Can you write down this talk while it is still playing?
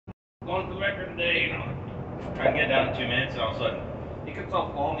going for the record today, you know. Try and get down in 2 minutes, and all of a sudden, it gets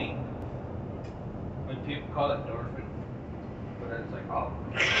all foamy. Like people call it endorphin. But then it's like, oh,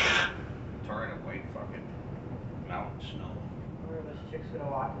 touring a white fucking mountain snow. Where this chick's gonna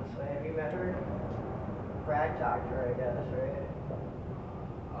walk this way. Have you met her? Brad doctor, I guess, right?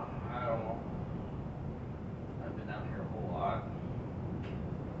 I don't know. I've been down here a whole lot.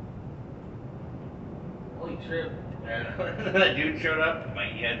 Holy trip. And that dude showed up,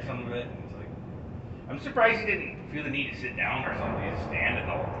 he had some of it, and it's like, I'm surprised he didn't feel the need to sit down or something. He's standing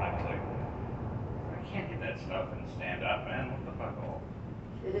all the time. It's like, I can't get that stuff and stand up, man. What the fuck? I'll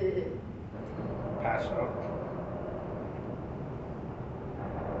pass out.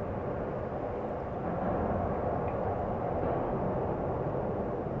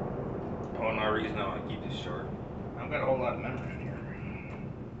 Oh, no reason I want to keep this short. I've got a whole lot of memory in here.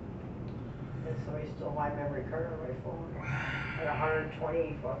 And somebody stole my memory card on my phone. At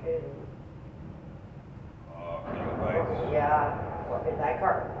 120 fucking. Oh, gigabytes. Yeah, fucking that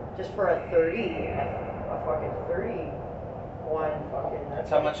card. Just for a 30, a fucking 31 fucking. That's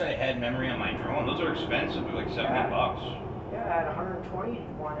how much I had memory on my drone. Those are expensive, they're like $70. Yeah, I had 120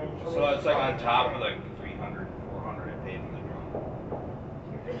 one. So it's like on top of like 300, 400 I paid on the drone.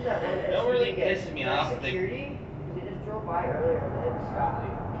 It don't really piss me off. Security? They just drove by earlier and they didn't stop.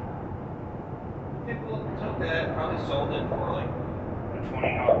 People took that, probably sold it for like a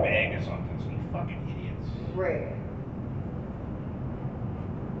 $20 bag or something. Some fucking idiots. Right.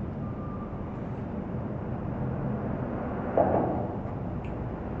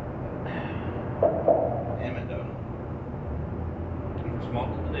 Damn it, though.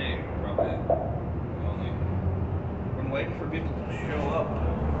 Smoked today, probably. Only been waiting for people to show up.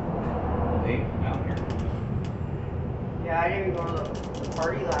 Hey, out here. Yeah, I didn't even go to the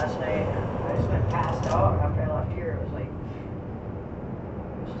party last night. I just went passed out after I left here. It was like, it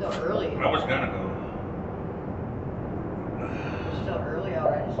was still early. I was gonna go. It was still early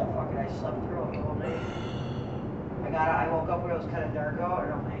out. I slept through it the whole night. I woke up when it was kind of dark out,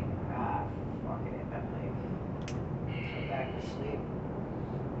 and I'm like, fuck it. I'm like, went back to sleep.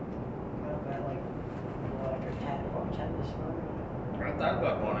 Got up at like, after 10, about 10 this morning. I thought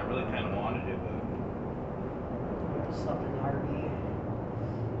about going. I really kind of wanted it, but Slept in the RV.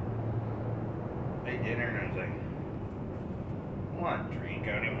 ate dinner and I was like, I want a drink. I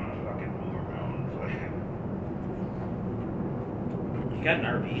don't even want to fucking move around. You got an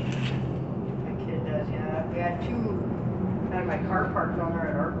RV? My kid does, yeah. We had had my car parked down there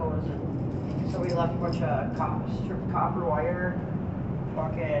at Arco's, and so we left a bunch of stripped copper wire,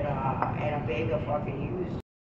 fucking, and a bag of fucking used